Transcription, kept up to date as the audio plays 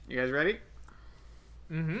You guys ready?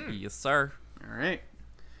 Mm-hmm. Yes, sir. All right.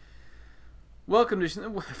 Welcome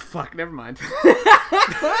to... Fuck, never mind.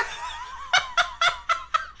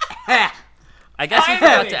 I guess you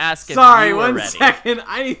forgot to ask if Sorry, you were one ready. second.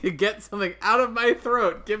 I need to get something out of my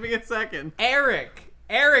throat. Give me a second.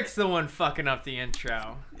 Eric's the one fucking up the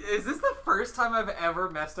intro. Is this the first time I've ever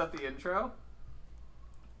messed up the intro?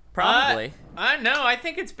 Probably. No, I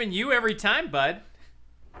think it's been you every time, bud.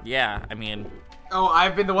 Yeah, I mean, Oh,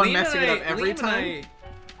 I've been the one Liam messing it and up every Liam time? and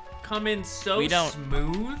I come in so We don't-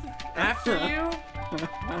 smooth after you.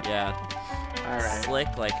 yeah, All right.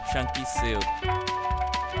 slick like chunky soup.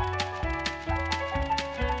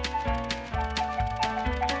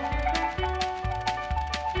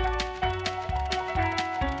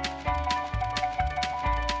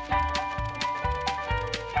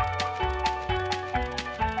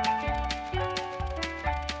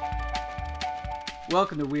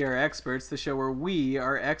 Welcome to We Are Experts, the show where we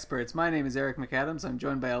are experts. My name is Eric McAdams. I'm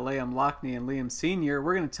joined by Liam Lockney and Liam Sr.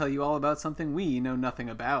 We're going to tell you all about something we know nothing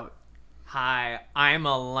about. Hi, I'm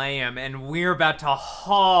a lamb, and we're about to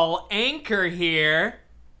haul anchor here.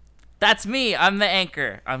 That's me. I'm the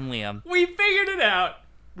anchor. I'm Liam. We figured it out.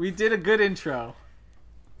 We did a good intro.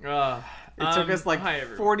 It It took us like hi,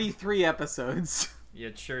 everyone. 43 episodes. Yeah,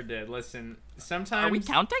 it sure did. Listen, sometimes Are we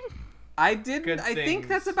counting? I didn't. Good I think things.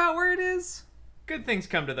 that's about where it is. good things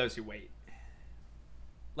come to those who wait.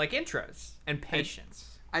 Like intros and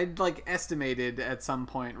patience. I'd like estimated at some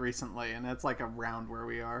point recently, and that's like around where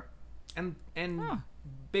we are. And Huh.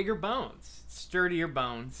 bigger bones. Sturdier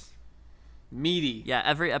bones. Meaty. Yeah,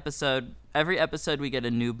 every episode we get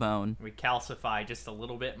a new bone. We calcify just a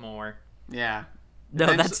little bit more. Yeah. No,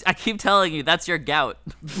 I keep telling you, that's your gout.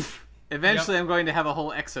 Eventually, I'm going to have a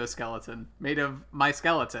whole exoskeleton made of my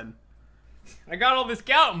skeleton. I got all this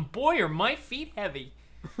gout, and boy, are my feet heavy.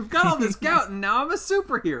 I've got all this gout, and now I'm a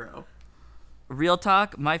superhero. Real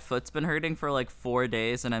talk, my foot's been hurting for like 4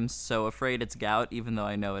 days, and I'm so afraid it's gout, even though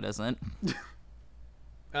I know it isn't.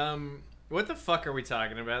 What the fuck are we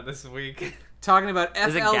talking about this week? Talking about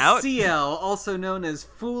Is it gout? FLCL, also known as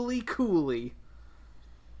Fooly Cooley.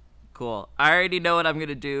 Cool. I already know what I'm going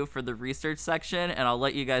to do for the research section, and I'll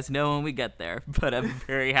let you guys know when we get there, but I'm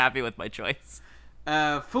very happy with my choice.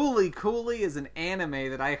 Fooly Cooley is an anime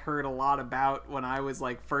that I heard a lot about when I was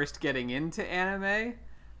like first getting into anime.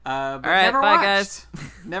 But All right, never bye, watched. guys.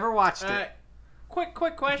 Never watched it. Quick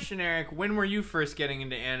question, Eric. When were you first getting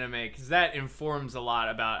into anime? Because that informs a lot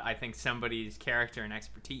about, I think, somebody's character and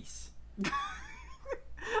expertise.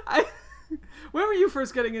 When were you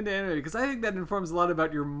first getting into anime? Because I think that informs a lot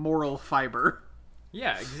about your moral fiber.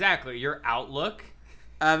 Yeah, exactly. Your outlook.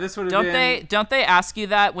 This would have been... Don't they ask you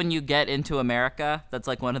that when you get into America? That's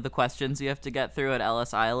like one of the questions you have to get through at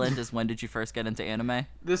Ellis Island is when did you first get into anime?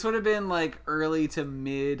 This would have been like early to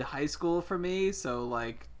mid high school for me, so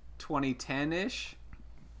like 2010-ish.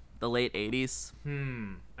 The late 80s.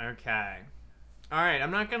 Okay. All right.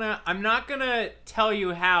 I'm not gonna tell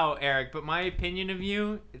you how, Eric, but my opinion of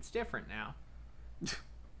you, it's different now.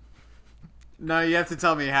 No, you have to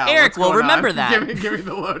tell me how. Eric, What's well, going remember on? that. Give me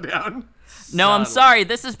the lowdown. No, I'm Subtle. sorry.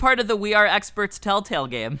 This is part of the We Are Experts Telltale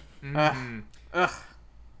game. Ugh.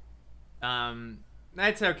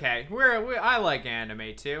 That's okay. I like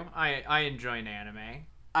anime too. I enjoy anime.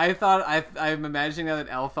 I'm imagining now that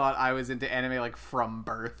Elle thought I was into anime like from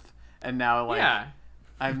birth, and now like Yeah.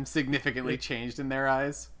 I'm significantly changed in their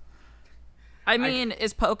eyes. I mean,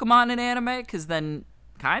 is Pokemon an anime? Because then,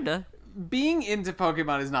 kinda. Being into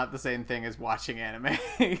Pokemon is not the same thing as watching anime.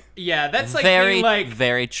 Yeah, that's like Very, being like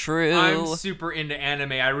very true. I'm super into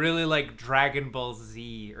anime. I really like Dragon Ball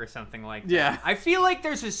Z or something like that. Yeah. I feel like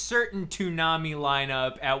there's a certain Toonami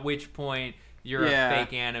lineup at which point you're Yeah. a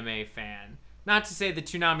fake anime fan. Not to say that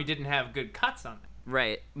Toonami didn't have good cuts on it.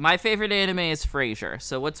 Right. My favorite anime is Frasier.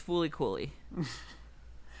 So what's Fooly Cooley?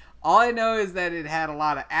 All I know is that it had a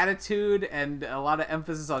lot of attitude and a lot of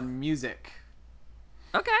emphasis on music.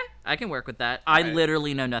 Okay, I can work with that. I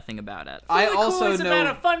literally know nothing about it. I Fooly also Cooley's know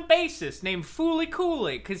about a fun bassist named Fooly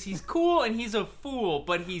Cooley because he's cool and he's a fool,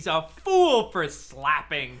 but he's a fool for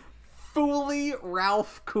slapping. Fooly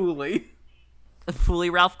Ralph Cooley.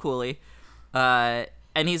 Fooly Ralph Cooley.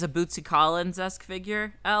 And he's a Bootsy Collins-esque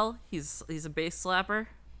figure, L. He's a bass slapper.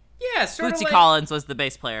 Yeah, sort of Bootsy like... Collins was the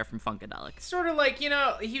bass player from Funkadelic. Sort of like, he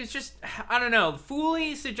was just, I don't know,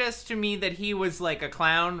 Fooly suggests to me that he was like a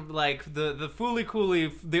clown, like the Fooly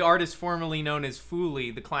Cooley, the artist formerly known as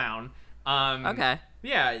Fooly the Clown. Okay.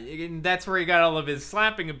 Yeah, and that's where he got all of his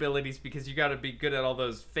slapping abilities because you gotta be good at all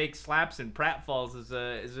those fake slaps and pratfalls as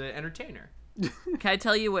a entertainer. Can I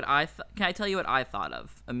tell you what I thought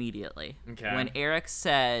of immediately? Okay. When Eric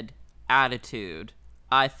said attitude,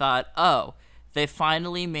 I thought, oh, they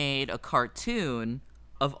finally made a cartoon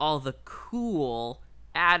of all the cool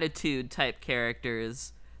attitude type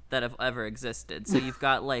characters that have ever existed. So you've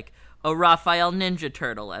got like a Raphael Ninja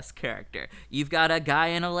Turtle-esque character. You've got a guy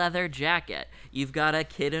in a leather jacket. You've got a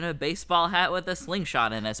kid in a baseball hat with a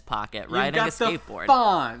slingshot in his pocket riding a skateboard. You've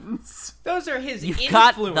got the Fonz. Those are his You've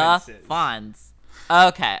influences. got the Fonz.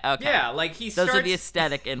 Okay. Yeah, like Those are the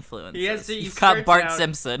aesthetic influences. He You've got starts Bart out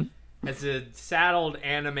Simpson. as a saddled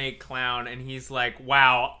anime clown, and he's like,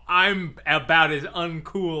 wow, I'm about as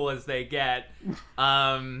uncool as they get.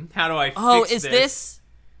 How do I fix this?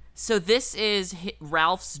 So this is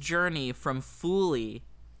Ralph's journey from Fooly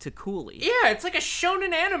to Cooley. Yeah, it's like a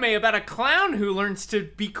shonen anime about a clown who learns to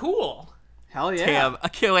be cool. Hell yeah. Damn.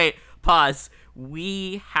 Okay, wait. Pause.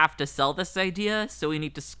 We have to sell this idea, so we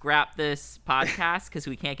need to scrap this podcast because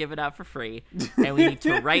we can't give it out for free. And we need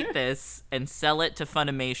to write this and sell it to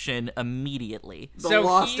Funimation immediately. The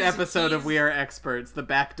lost episode of We Are Experts, the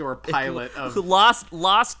backdoor pilot of...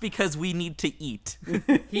 Lost because we need to eat.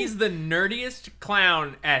 He's the nerdiest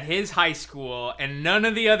clown at his high school, and none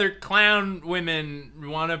of the other clown women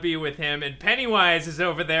want to be with him, and Pennywise is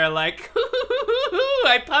over there like,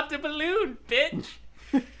 I popped a balloon, bitch.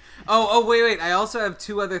 Oh, wait. I also have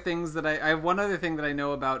two other things that I have one other thing that I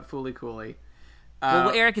know about Fooly Cooley.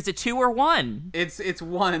 Well, Eric, is it 2 or 1? It's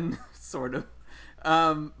one, sort of.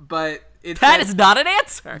 But it's that is not an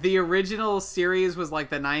answer. The original series was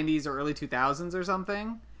like the 90s or early 2000s or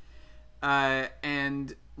something.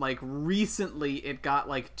 And like recently it got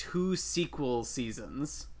like 2 sequel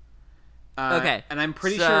seasons. Okay. And I'm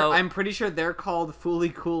pretty sure they're called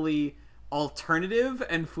Fooly Cooley Alternative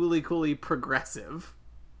and Fooly Cooley Progressive.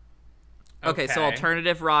 Okay, so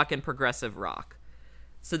alternative rock and progressive rock.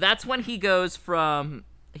 So that's when he goes from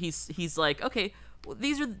he's like, okay, well,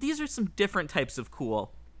 these are some different types of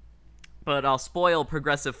cool, but I'll spoil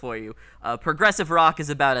progressive for you. Progressive rock is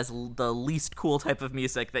about the least cool type of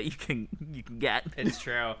music that you can get. It's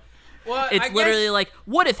true. Well, it's literally like,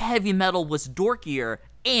 what if heavy metal was dorkier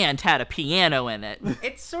and had a piano in it?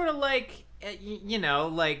 It's sort of like,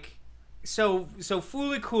 like. So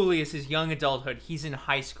Fooly Cooley is his young adulthood. He's in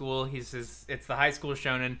high school. It's the high school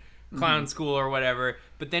shonen clown school or whatever.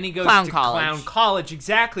 But then he goes to clown college,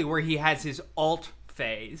 exactly, where he has his alt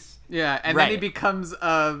phase. Yeah, and then he becomes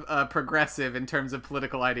a progressive in terms of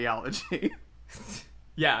political ideology.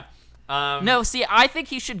 Yeah. No, see, I think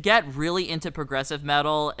he should get really into progressive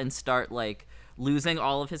metal and start like losing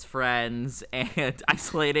all of his friends and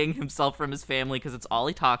isolating himself from his family because it's all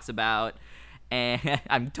he talks about. And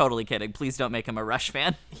I'm totally kidding. Please don't make him a Rush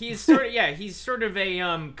fan. He's sort of a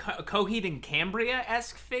Coheed and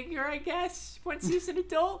Cambria-esque figure, I guess, once he's an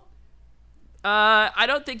adult. I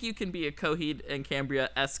don't think you can be a Coheed and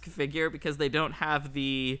Cambria-esque figure because they don't have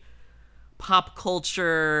the pop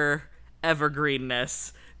culture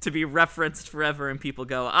evergreenness to be referenced forever and people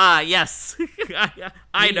go, yes,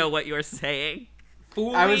 I know what you're saying.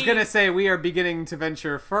 I was going to say we are beginning to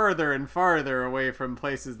venture further and farther away from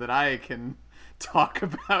places that I can talk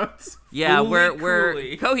about. Yeah, we're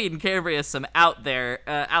Coheed and Cambria is some out there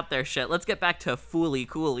shit. Let's get back to Fooly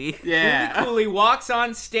Cooley. Yeah. Fooly Cooley walks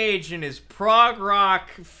on stage in his prog rock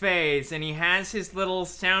phase, and he has his little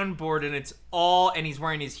soundboard, and he's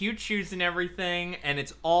wearing his huge shoes and everything, and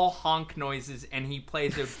it's all honk noises, and he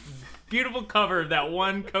plays a beautiful cover of that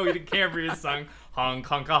one Coheed and Cambria song. Honk,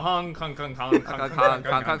 honk, honk, honk, honk, honk, honk, honk,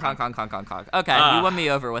 honk, honk, honk, honk. Okay, you won me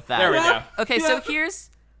over with that. There we go. Okay, so here's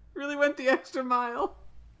really went the extra mile.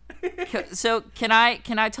 So can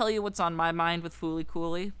I tell you what's on my mind with Fooly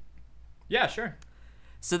Cooley? Yeah, sure.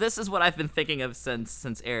 So this is what I've been thinking of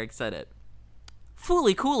since Eric said it.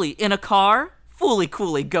 Fooly Cooley in a car, Fooly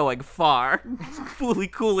Cooley going far.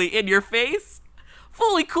 Fooly Cooley in your face,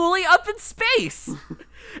 Fooly Cooley up in space.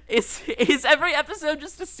 Is every episode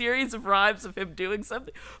just a series of rhymes of him doing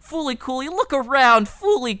something? Fooly Cooley, look around.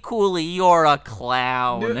 Fooly Cooley, you're a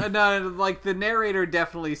clown. No, like the narrator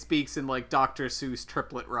definitely speaks in like Dr. Seuss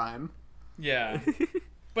triplet rhyme. Yeah.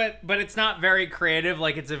 But it's not very creative.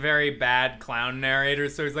 Like, it's a very bad clown narrator.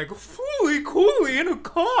 So he's like, Fooly Cooley in a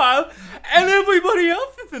car, and everybody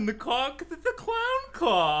else is in the car because it's a clown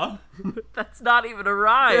car. That's not even a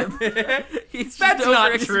rhyme. He's That's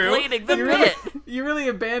not true. Explaining the bit. You really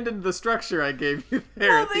abandoned the structure I gave you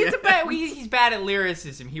there. Well, he's bad at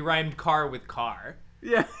lyricism. He rhymed car with car.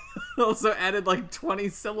 Yeah. Also added like 20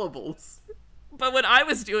 syllables. But when I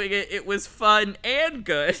was doing it, it was fun and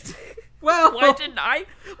good. Well, why didn't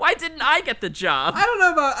I get the job? I don't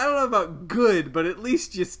know about good, but at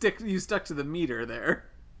least you stuck to the meter there.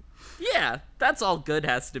 Yeah, that's all good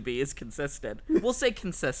has to be, is consistent. We'll say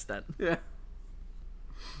consistent. Yeah.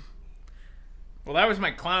 Well, that was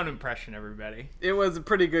my clown impression, everybody. It was a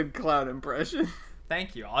pretty good clown impression.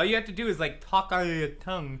 Thank you. All you have to do is, like, talk out of your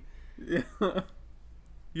tongue. Yeah.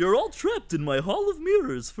 You're all trapped in my hall of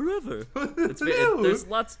mirrors forever. There's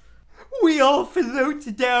lots... We all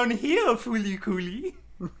float down here, Fooly Cooly.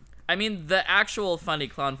 I mean, the actual funny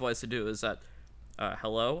clown voice to do is that,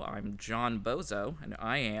 hello, I'm John Bozo, and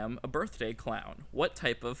I am a birthday clown. What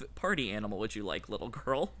type of party animal would you like, little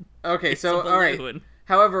girl? Okay, It's so, a all right. balloon.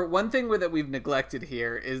 However, one thing that we've neglected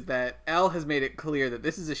here is that L has made it clear that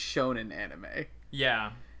this is a shonen anime.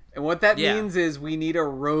 Yeah. And what that Yeah. means is we need a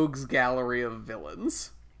rogues gallery of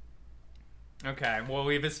villains. Okay, well,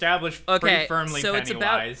 we've established Okay, pretty firmly so it's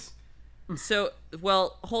about- Pennywise. So,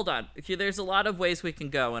 well, hold on. Okay, there's a lot of ways we can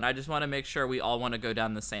go, and I just want to make sure we all want to go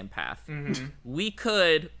down the same path. Mm-hmm. We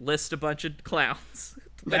could list a bunch of clowns,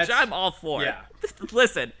 which That's- I'm all for. yeah.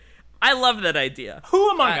 Listen, I love that idea.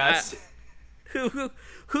 Who among I- us?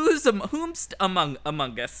 Who's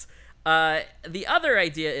among us? The other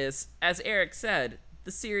idea is, as Eric said,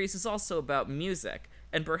 the series is also about music,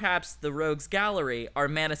 and perhaps the Rogues Gallery are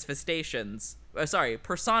personifications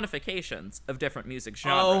of different music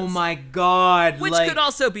genres. Oh my god. Which like, could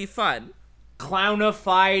also be fun.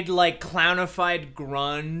 clownified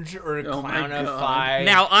grunge or Oh my God. clownified.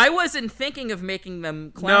 Now, I wasn't thinking of making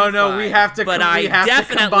them clownified. No, we have to But com- we I have to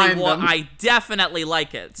definitely combine them. I definitely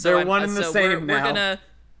like it. So They're I'm- one and the so same we're now.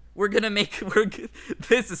 gonna make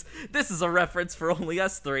this is a reference for only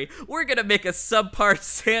us three. We're gonna make a subpar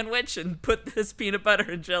sandwich and put this peanut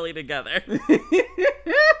butter and jelly together.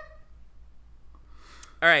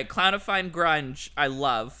 All right, clownifying grunge, I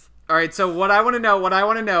love. All right, so what I want to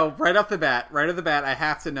know right off the bat, I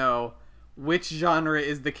have to know which genre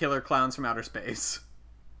is the Killer Clowns from Outer Space.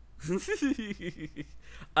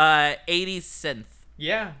 80s synth.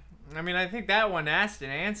 Yeah. I mean, I think that one asked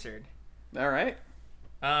and answered. All right.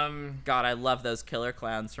 God, I love those killer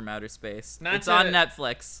clowns from outer space. Not It's to- on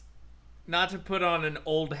Netflix. Not to put on an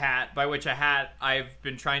old hat, by which a hat I've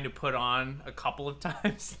been trying to put on a couple of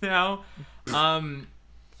times now.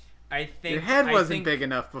 I think Your head I wasn't think- big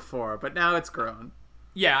enough before, but now it's grown.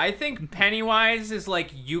 Yeah, I think Pennywise is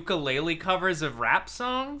like ukulele covers of rap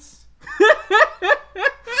songs.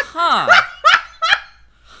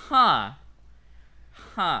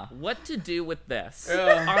 Huh. What to do with this?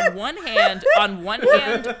 On one hand,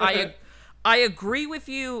 I agree with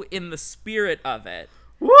you in the spirit of it.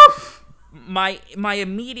 Woof! My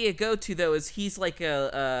immediate go-to though is he's like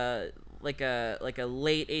a late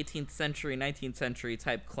 18th century, 19th century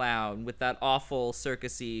type clown with that awful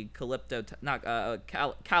circusy Calio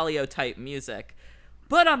type music.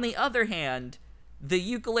 But on the other hand, the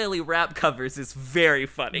ukulele rap covers is very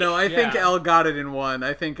funny. No, I think Yeah. L got it in one.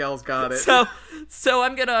 I think L's got it. So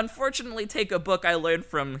I'm gonna unfortunately take a book I learned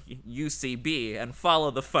from UCB and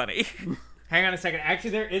follow the funny. Hang on a second.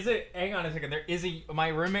 Actually, my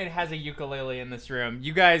roommate has a ukulele in this room.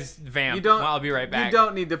 You guys vamp. You don't. I'll be right back. You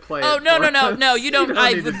don't need to play. Oh it no for no no us. no! You don't. I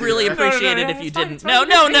need to would do really that. appreciate No, it no, if you it's fine, didn't. it's No fine.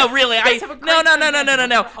 no no really. You I guys have a great no no no time. no no no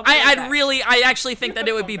no. I'll be right back. I actually think that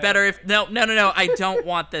it would be better if no. I don't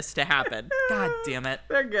want this to happen. God damn it.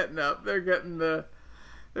 They're getting up. They're getting the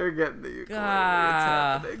ukulele.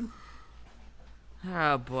 Ah. It's happening.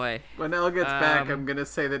 Oh boy. When L gets back, Um, I'm gonna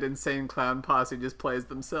say that Insane Clown Posse just plays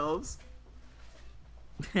themselves.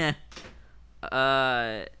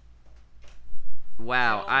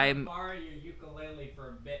 Wow. I'm. borrow your ukulele for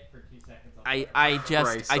a bit for 2 seconds.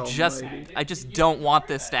 I just don't want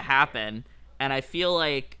this to happen, and I feel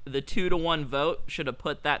like the 2-1 vote should have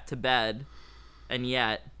put that to bed, and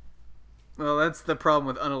yet, Well, that's the problem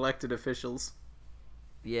with unelected officials.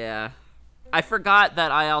 yeah, I forgot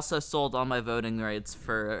that I also sold all my voting rights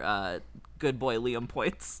for Good Boy Liam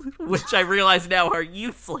points, which I realize now are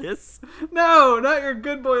useless. No, not your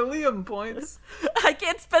good boy Liam points. I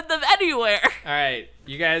can't spend them anywhere. All right,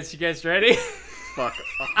 you guys ready? Fuck.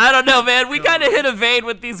 I don't know, man. We kind of hit a vein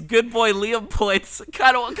with these Good Boy Liam points.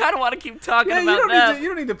 Kind of want to keep talking Yeah, about them. you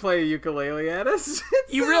don't need to play a ukulele at us.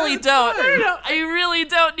 You really don't. I really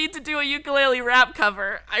don't need to do a ukulele rap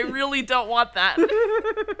cover. I really don't want that.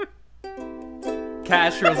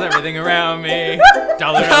 Cash rules everything around me.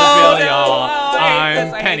 Dollar bill, y'all.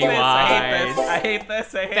 I'm Pennywise. I hate this.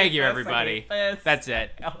 Thank you, everybody. That's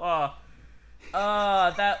it.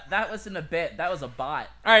 That wasn't a bit. That was a bot.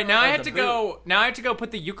 All right, now I That have was to a go. Now I have to go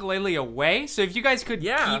put the ukulele away. So if you guys could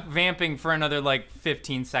Yeah. keep vamping for another like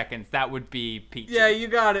 15 seconds, that would be peachy. Yeah, you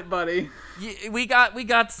got it, buddy. We got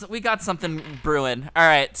something brewing. All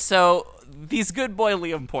right, so these Good Boy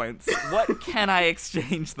Liam points. What can I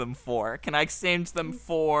exchange them for? Can I exchange them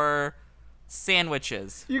for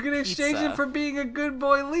sandwiches? You can exchange Pizza. it for being a good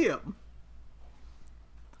boy Liam.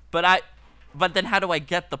 But But then how do I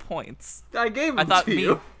get the points? I gave them I thought to me.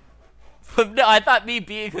 you. No, I thought me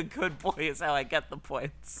being a good boy is how I get the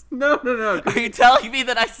points. No. Are you telling me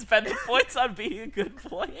that I spend the points on being a good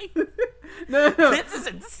boy? No. This is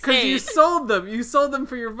Because insane. you sold them. You sold them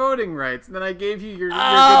for your voting rights, and then I gave you your good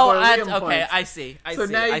boy that's Liam okay. points. I see. So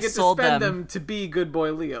now you I get to sold spend them to be good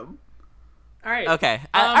boy Liam. All right. Okay.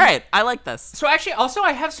 All right. I like this. So actually, also,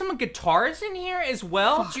 I have some guitars in here as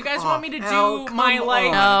well. Do you guys want me to Al, do my come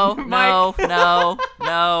like? on. No. My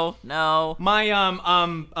No,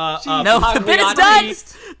 the bit is done.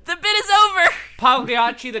 The bit is over.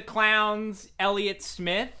 Pagliacci the Clown's Elliott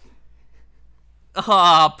Smith.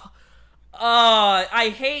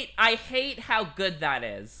 I hate how good that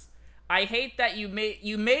is. I hate that you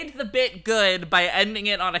made the bit good by ending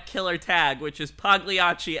it on a killer tag, which is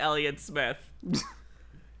Pagliacci Elliott Smith.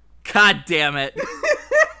 God damn it.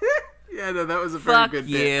 Yeah, no, that was a very Fuck good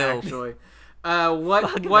you. bit, actually. What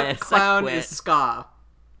Fuck this, I clown quit. is Ska?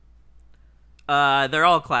 They're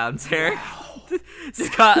all clowns here.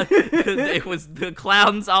 Scott, it was the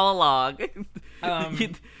clowns all along.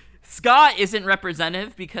 Ska isn't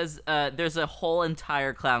representative because there's a whole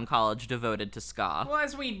entire clown college devoted to ska. Well,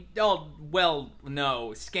 as we all well know,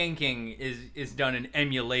 skanking is done in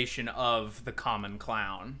emulation of the common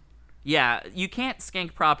clown. Yeah, you can't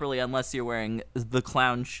skank properly unless you're wearing the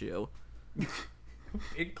clown shoe.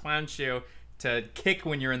 Big clown shoe to kick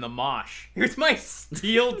when you're in the mosh. Here's my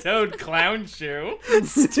steel-toed clown shoe.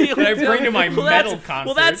 That I bring to my metal concert.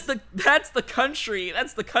 Well, that's the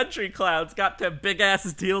country clowns got the big ass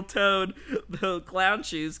steel-toed clown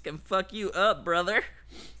shoes. Can fuck you up, brother.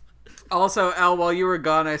 Also, Al, while you were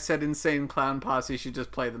gone, I said Insane Clown Posse should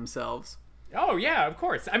just play themselves. Oh yeah, of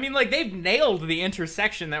course. I mean, like they've nailed the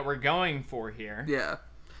intersection that we're going for here. Yeah.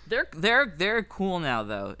 They're cool now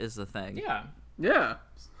though, is the thing. Yeah. Yeah.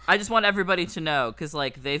 I just want everybody to know, because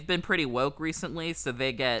like they've been pretty woke recently, so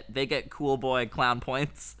they get cool boy clown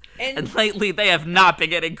points. And lately they have not been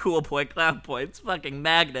getting cool boy clown points. Fucking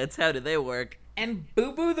magnets, how do they work? And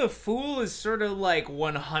Boo Boo the Fool is sort of like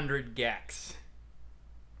 100 gex.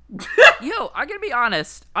 Yo, I'm gonna be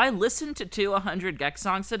honest. I listened to 200 Gex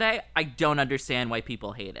songs today. I don't understand why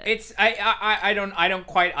people hate it. It's I don't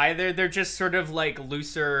quite either. They're just sort of like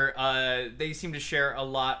looser. They seem to share a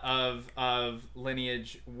lot of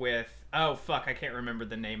lineage with. Oh fuck, I can't remember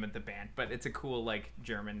the name of the band, but it's a cool like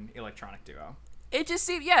German electronic duo. It just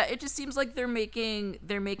seems like they're making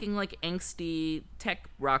like angsty tech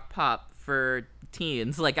rock pop for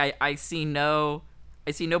teens. Like I see no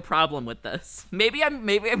problem with this. Maybe I'm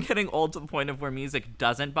getting old to the point of where music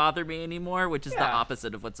doesn't bother me anymore, which is the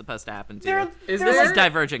opposite of what's supposed to happen to you. This is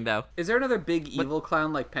diverging though. Is there another big evil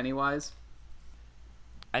clown like Pennywise?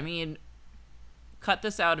 I mean, cut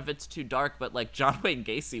this out if it's too dark, but like John Wayne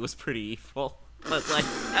Gacy was pretty evil. But like,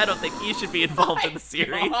 I don't think he should be involved in the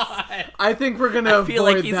series. I think we're gonna I feel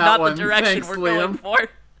avoid like he's that not one. the direction Thanks, we're Liam. going for.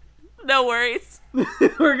 No worries.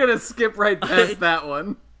 We're gonna skip right past that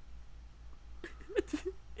one.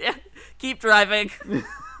 Yeah, keep driving.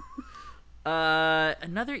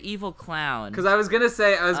 Another evil clown. Because I was gonna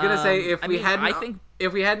say if we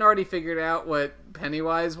hadn't already figured out what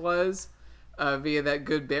Pennywise was via that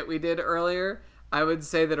good bit we did earlier, I would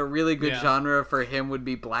say that a really good genre for him would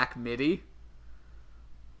be Black Midi.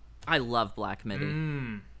 I love Black Midi.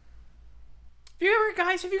 Have you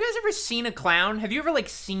guys ever seen a clown? Have you ever like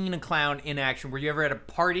seen a clown in action? Were you ever at a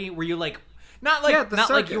party? Were you like not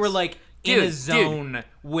like you were like in a zone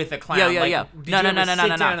with a clown? Yo. Did you ever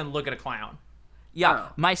sit down no. and look at a clown? Yeah,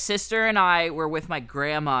 Oh. my sister and I were with my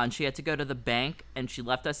grandma, and she had to go to the bank, and she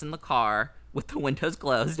left us in the car with the windows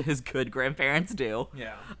closed, as good grandparents do.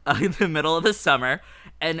 Yeah. In the middle of the summer,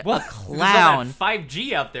 and Well, a clown. there's all that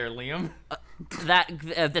 5G out there, Liam.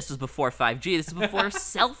 This was before 5G. This is before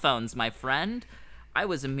cell phones, my friend. I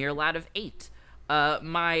was a mere lad of 8.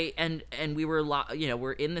 And we were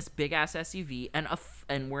we're in this big ass SUV,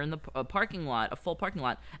 and we're in the parking lot, a full parking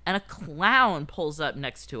lot, and a clown pulls up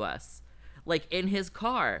next to us, like in his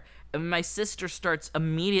car, and my sister starts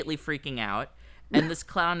immediately freaking out. And this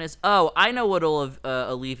clown is, I know what'll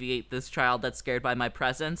alleviate this child that's scared by my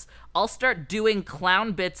presence. I'll start doing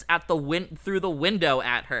clown bits at through the window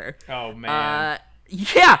at her. Oh man.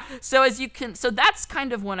 Yeah. So that's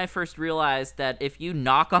kind of when I first realized that if you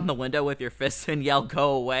knock on the window with your fists and yell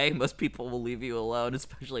 "go away," most people will leave you alone,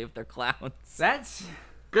 especially if they're clowns. That's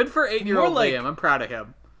Good for 8-year-old More like- Liam. I'm proud of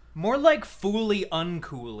him. more like Fooly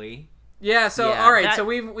Uncoolly. Yeah. So Yeah, all right. that- So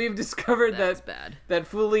we've discovered That's that bad. that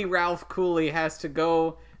Fooly Ralph Cooley has to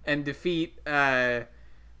go and defeat the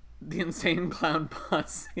Insane Clown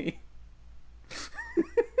Posse.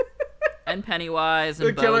 And Pennywise The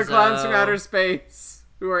and killer Bozo. clowns from outer space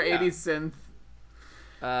who are Yeah. 80s synth.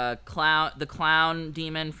 The clown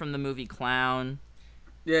demon from the movie Clown.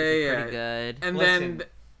 Yeah. Pretty good.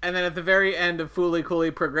 And then at the very end of Fooly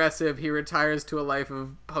Cooly Progressive, he retires to a life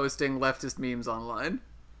of posting leftist memes online.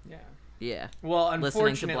 Yeah. Well,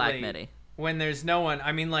 Listening to Black unfortunately, Midi. when there's no one,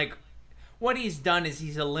 I mean, like, what he's done is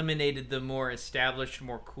he's eliminated the more established,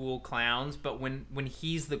 more cool clowns. But when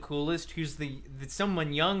he's the coolest,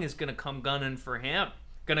 someone young is gonna come gunning for him,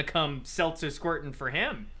 gonna come seltzer squirting for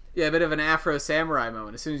him. Yeah, a bit of an Afro Samurai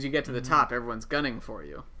moment. As soon as you get to the top, everyone's gunning for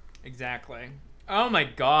you. Exactly. Oh my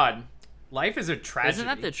God, life is a tragedy. Isn't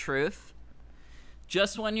that the truth?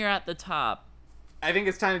 Just when you're at the top. I think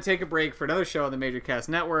it's time to take a break for another show on the Major Cast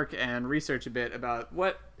Network and research a bit about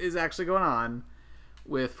what is actually going on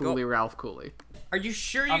with Fooly Ralph Cooley. Are you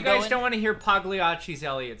sure you guys don't want to hear Pagliacci's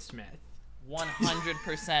Elliott Smith?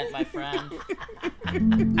 100%, my friend.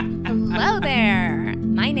 Hello there!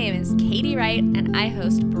 My name is Katie Wright, and I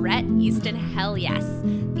host Bret Easton Hell Yes,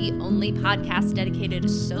 the only podcast dedicated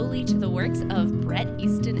solely to the works of Bret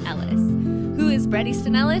Easton Ellis. Who is Bret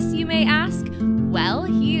Easton Ellis, you may ask? Well,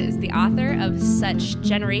 he is the author of such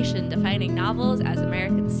generation-defining novels as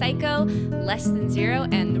American Psycho, Less Than Zero,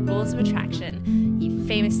 and The Rules of Attraction. He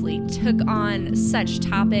famously took on such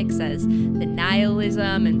topics as the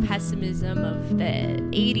nihilism and pessimism of the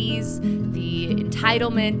 80s, the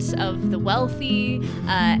entitlement of the wealthy,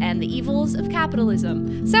 and the evils of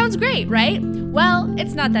capitalism. Sounds great, right? Well,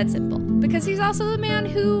 it's not that simple, because he's also the man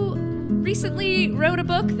who recently wrote a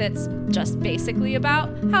book that's just basically about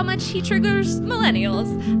how much he triggers millennials.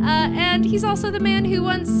 And he's also the man who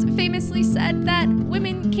once famously said that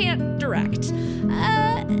women can't direct.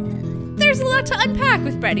 There's a lot to unpack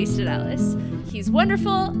with Bret Easton Ellis. He's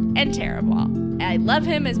wonderful and terrible. I love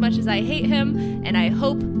him as much as I hate him, and I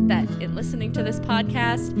hope that in listening to this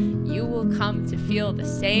podcast, you will come to feel the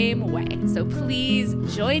same way. So please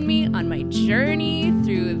join me on my journey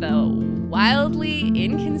through the wildly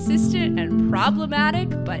inconsistent and problematic,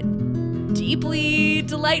 but deeply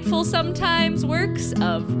delightful sometimes works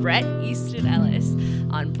of Bret Easton Ellis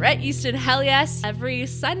on Bret Easton Hell Yes every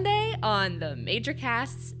Sunday on the Major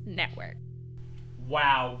Casts Network.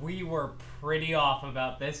 Wow, we were pretty off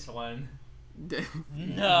about this one.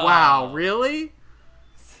 No. Wow, really?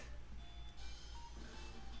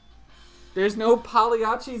 There's no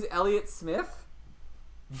Pagliacci's Elliott Smith?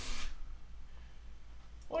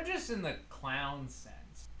 Well, just in the clown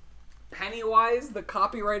sense. Pennywise, the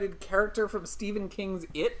copyrighted character from Stephen King's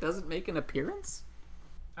It, doesn't make an appearance?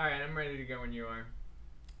 Alright, I'm ready to go when you are.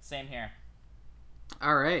 Same here.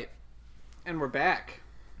 All right. And we're back.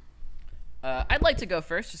 I'd like to go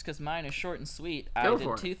first just because mine is short and sweet. Go I did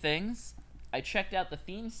for it. two things. I checked out the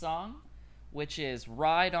theme song, which is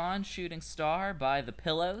Ride On Shooting Star by The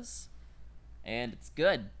Pillows. And it's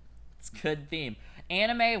good. It's a good theme.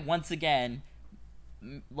 Anime, once again,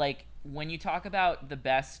 like, when you talk about the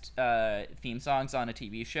best theme songs on a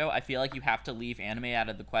TV show, I feel like you have to leave anime out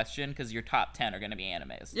of the question because your top 10 are going to be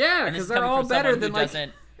animes. Yeah, And this because is they're coming all from better someone than who like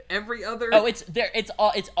every other. Oh, it's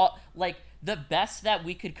all like the best that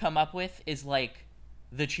we could come up with is like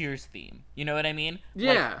the Cheers theme. You know what I mean?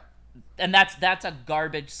 Yeah. Like, and that's a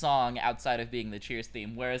garbage song outside of being the Cheers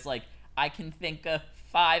theme. Whereas like I can think of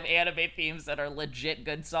 5 anime themes that are legit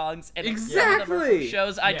good songs, and some of them are from Exactly.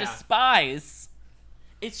 shows I Yeah. despise.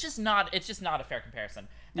 It's just not a fair comparison.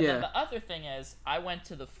 And Yeah. then the other thing is, I went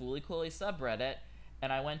to the Fooly Cooly subreddit,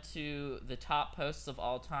 and I went to the top posts of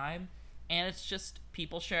all time, and it's just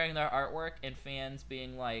people sharing their artwork and fans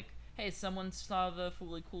being like, hey, someone saw the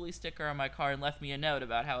Fooly Cooly sticker on my car and left me a note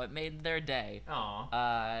about how it made their day.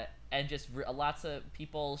 Aw. And just lots of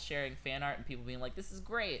people sharing fan art and people being like, this is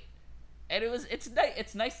great. And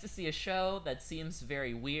it's nice to see a show that seems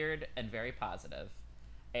very weird and very positive.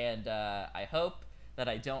 And I hope that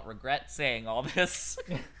I don't regret saying all this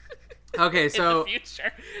Okay, in so the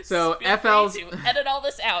future. so Feel free FL's to edit all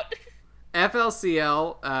this out.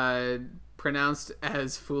 FLCL, pronounced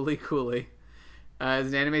as Fooly Cooly, is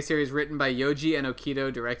an anime series written by Yoji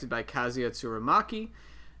Enokido, directed by Kazuya Tsurumaki.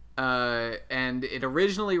 And it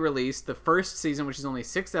originally released the first season, which is only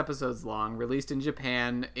 6 episodes long, released in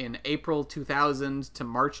Japan in April 2000 to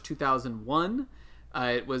March 2001.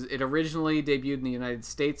 It originally debuted in the United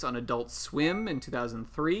States on Adult Swim in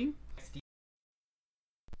 2003.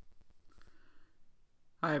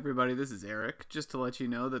 Hi everybody, this is Eric. Just to let you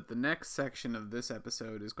know that the next section of this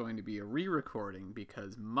episode is going to be a re-recording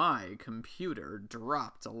because my computer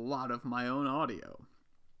dropped a lot of my own audio.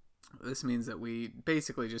 This means that we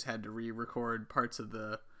basically just had to re-record parts of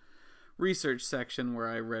the research section where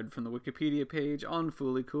I read from the Wikipedia page on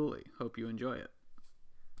Fooly Cooly. Hope you enjoy it.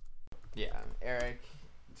 Yeah, Eric,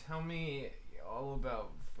 tell me all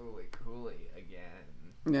about Fooly Cooly again.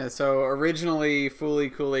 Yeah, so originally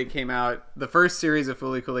Fooly Cooly came out, the first series of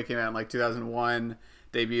Fooly Cooly came out in like 2001,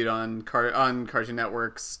 debuted on Cartoon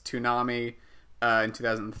Network's Toonami in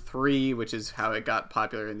 2003, which is how it got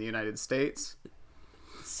popular in the United States.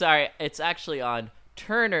 Sorry, it's actually on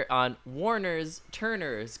Warner's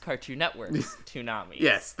Turner's Cartoon Network's Toonami.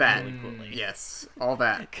 Yes, that. Yes, all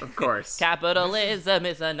that, of course. Capitalism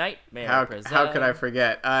is a nightmare. How could I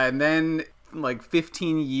forget? And then like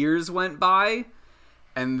 15 years went by,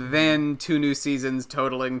 and then 2 new seasons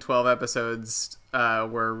totaling 12 episodes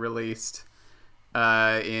were released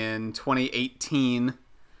in 2018.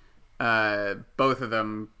 Both of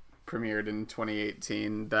them premiered in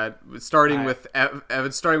 2018. That was starting with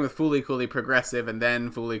Fooly Cooly Progressive and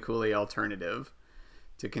then Fooly Cooly Alternative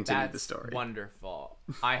to continue the story. Wonderful.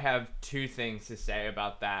 I have 2 things to say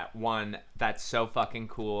about that. 1, that's so fucking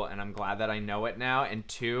cool, and I'm glad that I know it now. And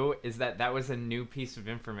 2 is that was a new piece of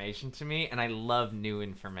information to me, and I love new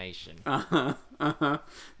information.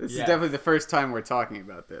 This is definitely the first time we're talking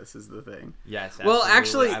about this, is the thing. Yes, absolutely. Well,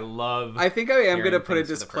 actually, I think I am going to hearing put a things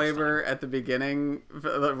for the first disclaimer at the beginning,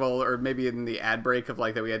 well, or maybe in the ad break of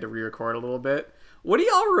like that we had to re-record a little bit. What do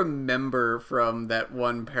y'all remember from that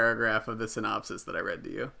one paragraph of the synopsis that I read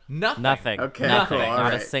to you? Nothing. Okay, Nothing. cool. All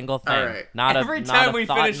Not right. a single thing. All right. Not Every a, time not a we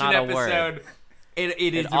thought, finish not an a word. episode,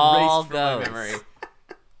 it is all erased from my goes. memory.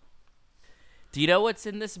 Do you know what's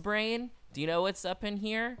in this brain? Do you know what's up in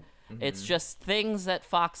here? Mm-hmm. It's just things that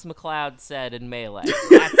Fox McCloud said in Melee.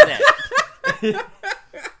 That's it.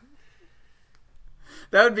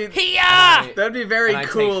 That would be Hiya! that'd be very And I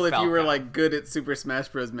cool take if you were Falcon. like good at Super Smash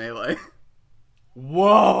Bros. Melee.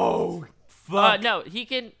 Whoa! Fuck. No, he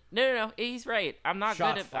can. No. He's right. I'm not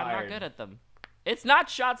Shots good fired. at them. It's not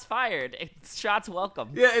shots fired. It's shots welcome.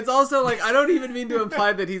 Yeah, it's also like I don't even mean to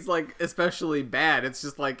imply that he's like especially bad. It's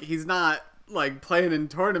just like he's not like playing in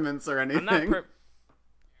tournaments or anything. I'm not.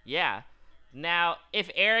 Yeah. Now,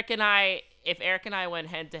 if Eric and I went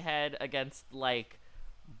head to head against like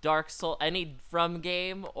Dark Soul, any From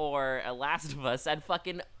game or a Last of Us, I'd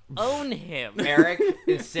fucking own him Eric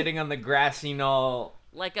is sitting on the grassy knoll.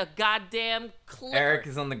 like a goddamn clipper. Eric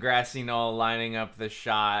is on the grassy knoll lining up the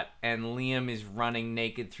shot, and Liam is running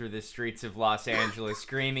naked through the streets of Los Angeles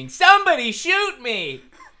screaming, "Somebody shoot me!"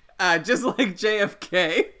 Just like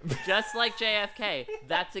JFK. Just like JFK.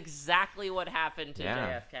 That's exactly what happened to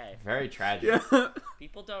JFK. Very tragic. Yeah.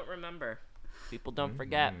 People don't remember. People don't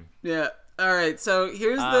forget. Yeah. All right. So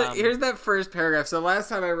here's that first paragraph. So last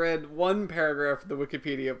time I read one paragraph of the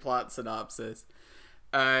Wikipedia plot synopsis,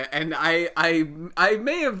 and I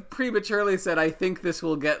may have prematurely said I think this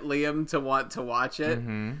will get Liam to want to watch it.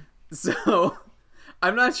 Mm-hmm. So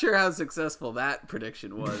I'm not sure how successful that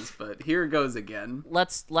prediction was, but here goes again.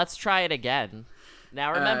 Let's try it again.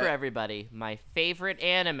 Now remember, everybody, my favorite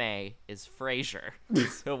anime is Frasier.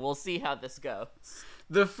 So we'll see how this goes.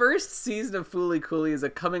 The first season of Fooly Cooly is a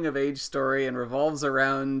coming-of-age story and revolves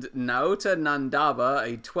around Naota Nandaba,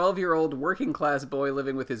 a 12-year-old working-class boy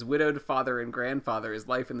living with his widowed father and grandfather. His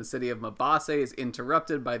life in the city of Mabase is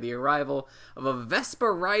interrupted by the arrival of a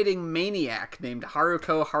Vespa-riding maniac named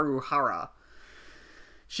Haruko Haruhara.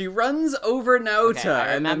 She runs over Naota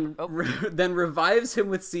and then revives him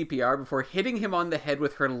with CPR before hitting him on the head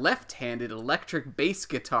with her left-handed electric bass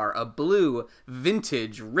guitar, a blue,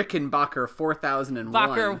 vintage Rickenbacker 4001.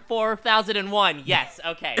 Bacher 4001. Yes.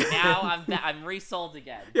 Okay. Now I'm resold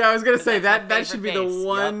again. Yeah, I was going to say, that's my that should be favorite the bass.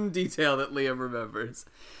 one detail that Liam remembers.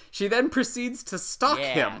 She then proceeds to stalk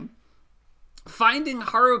him, finding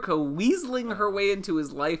Haruko weaseling her way into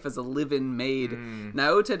his life as a live-in maid.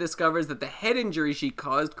 Naota discovers that the head injury she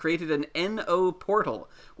caused created an NO portal,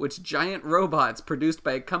 which giant robots produced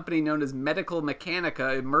by a company known as Medical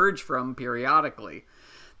Mechanica emerge from periodically.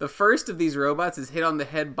 The first of these robots is hit on the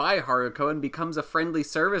head by Haruko and becomes a friendly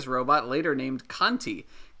service robot later named Kanti.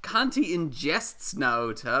 Kanti ingests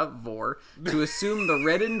Naota, Vor, to assume the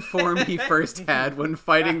reddened form he first had when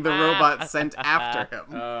fighting the robot sent after him.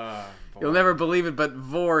 You'll never believe it, but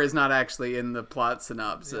Vor is not actually in the plot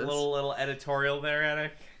synopsis. A little editorial there,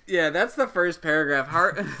 Eric. Yeah, that's the first paragraph.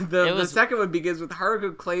 The second one begins with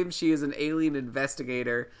Haruko claims she is an alien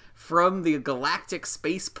investigator from the Galactic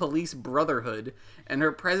Space Police Brotherhood, and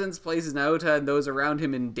her presence places Naota and those around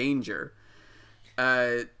him in danger.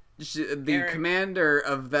 Eric. Commander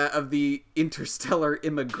of the Interstellar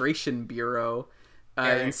Immigration Bureau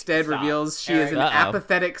Eric, instead stop. reveals she Eric. is an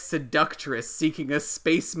apathetic seductress seeking a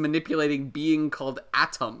space-manipulating being called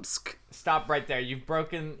Atomsk. Stop right there. You've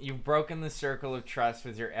broken the circle of trust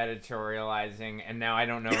with your editorializing, and now I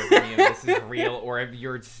don't know if any of this is real or if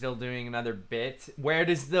you're still doing another bit. Where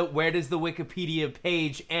does the Wikipedia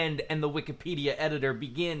page end and the Wikipedia editor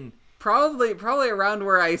begin? Probably around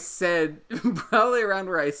where I said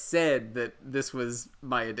that this was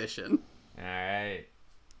my edition. All right.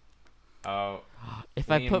 Oh. If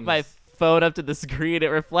I put my phone up to the screen, it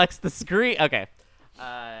reflects the screen. Okay.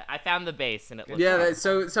 I found the bass and it looks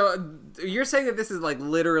So you're saying that this is like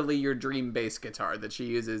literally your dream bass guitar that she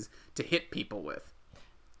uses to hit people with.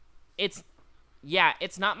 It's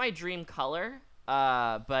not my dream color,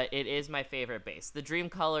 but it is my favorite bass. The dream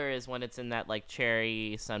color is when it's in that like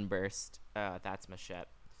cherry sunburst. That's my shit.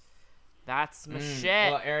 That's my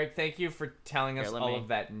shit. Well, Eric, thank you for telling us Here, all of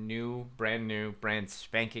that brand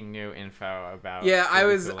spanking new info about. Yeah, I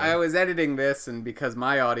Fooly. was editing this, and because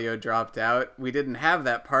my audio dropped out, we didn't have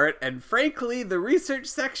that part. And frankly, the research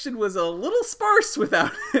section was a little sparse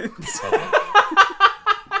without it.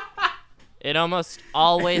 It almost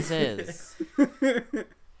always is.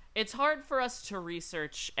 It's hard for us to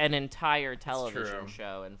research an entire television true.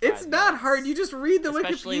 show in 5 It's not minutes. hard. You just read the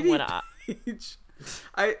Especially Wikipedia when page.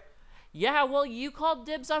 Yeah, well, you called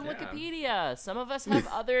dibs on Yeah. Wikipedia. Some of us have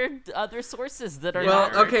other sources that are Well,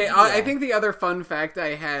 not okay, Wikipedia. I think the other fun fact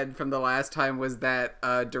I had from the last time was that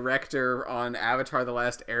director on Avatar The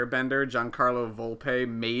Last Airbender, Giancarlo Volpe,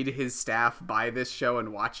 made his staff buy this show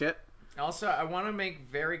and watch it. Also, I want to make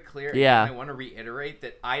very clear, Yeah. and I want to reiterate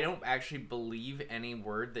that I don't actually believe any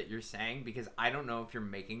word that you're saying because I don't know if you're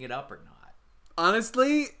making it up or not.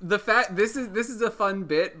 Honestly, the fact this is a fun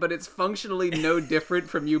bit, but it's functionally no different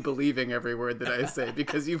from you believing every word that I say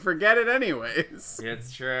because you forget it anyways.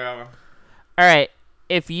 It's true. All right,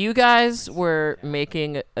 if you guys were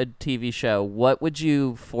making a TV show, what would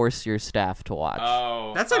you force your staff to watch?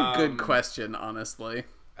 Oh, That's a good question, honestly.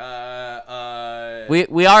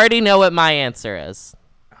 We already know what my answer is.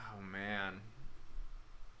 Oh man.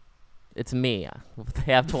 It's me.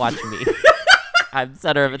 They have to watch me. I'm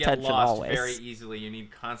center of You get attention lost always. very easily. You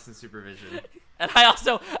need constant supervision. And I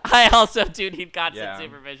also do need constant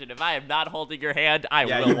supervision. If I am not holding your hand, I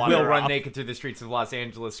Yeah, will you wander will run off. naked through the streets of Los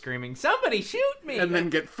Angeles screaming, "Somebody shoot me!" And then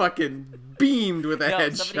get fucking beamed with a No,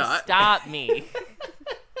 somebody headshot. stop me.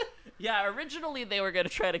 Yeah, originally they were going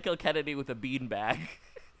to try to kill Kennedy with a beanbag.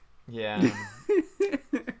 Yeah.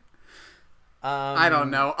 I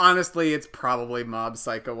don't know. Honestly, it's probably Mob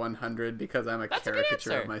Psycho 100 because I'm a That's a good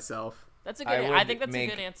caricature answer. of myself. That's a I good. would I think that's a make-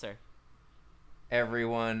 good answer.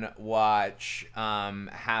 Everyone watch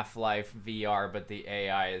Half-Life VR, but the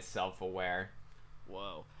AI is self-aware.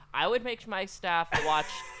 Whoa. I would make my staff watch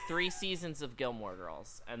 3 seasons of Gilmore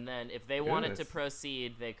Girls, and then if they wanted to Goodness.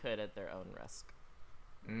 proceed, they could at their own risk.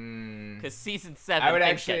 Mm, Because season 7 I would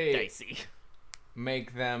things actually- get dicey.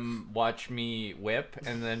 make them watch me whip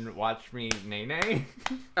and then watch me nay-nay.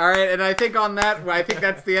 All right, and I think on that, I think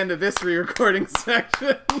that's the end of this re-recording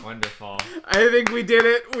section. Wonderful. I think we did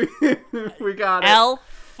it. We got it. L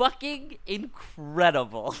fucking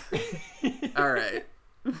incredible. All right.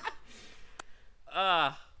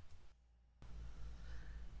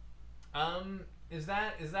 Is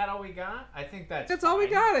that all we got? I think That's all we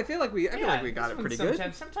fine. got. I feel like we got this it one pretty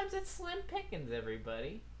good. Sometimes it's slim pickings,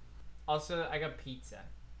 everybody. Also, I got pizza.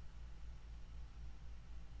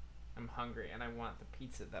 I'm hungry and I want the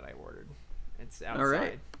pizza that I ordered. It's outside. All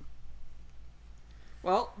right.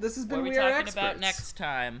 Well, this has What been are we We Are talking Experts. about next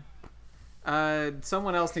time?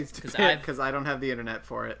 Someone else needs to 'Cause pick I've- because I don't have the internet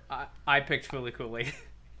for it. I picked Fooly Cooly.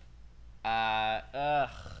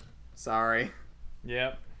 Sorry.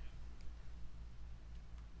 Yep.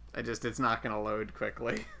 It's not gonna load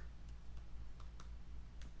quickly.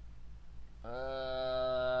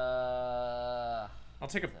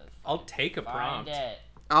 I'll take a Find prompt. it.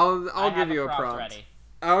 I'll I give have you a prompt prompt. ready.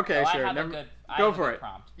 Okay, Oh, I sure. have a Never- good- I Go have a for good it.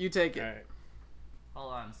 prompt. You take it. All right.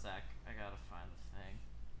 Hold on a sec. I gotta find the thing.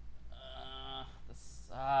 This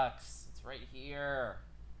sucks. It's right here.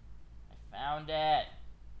 I found it.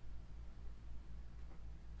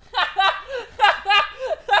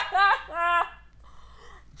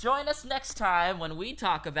 Join us next time when we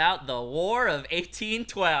talk about the War of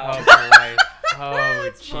 1812. Oh boy.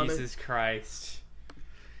 Oh funny. Jesus Christ.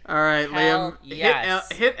 All right, Hell Liam.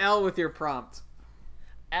 yes. Hit L with your prompt.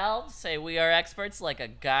 L, say we are experts like a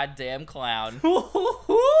goddamn clown.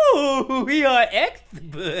 We are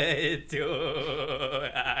experts.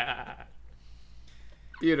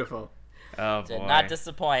 Beautiful. Oh Did boy. not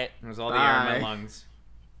disappoint. It was all the air in Bye. my lungs.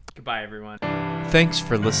 Goodbye, everyone. Thanks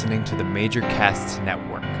for listening to the Major Casts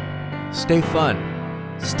Network. Stay fun,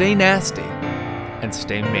 stay nasty, and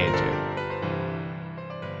stay major.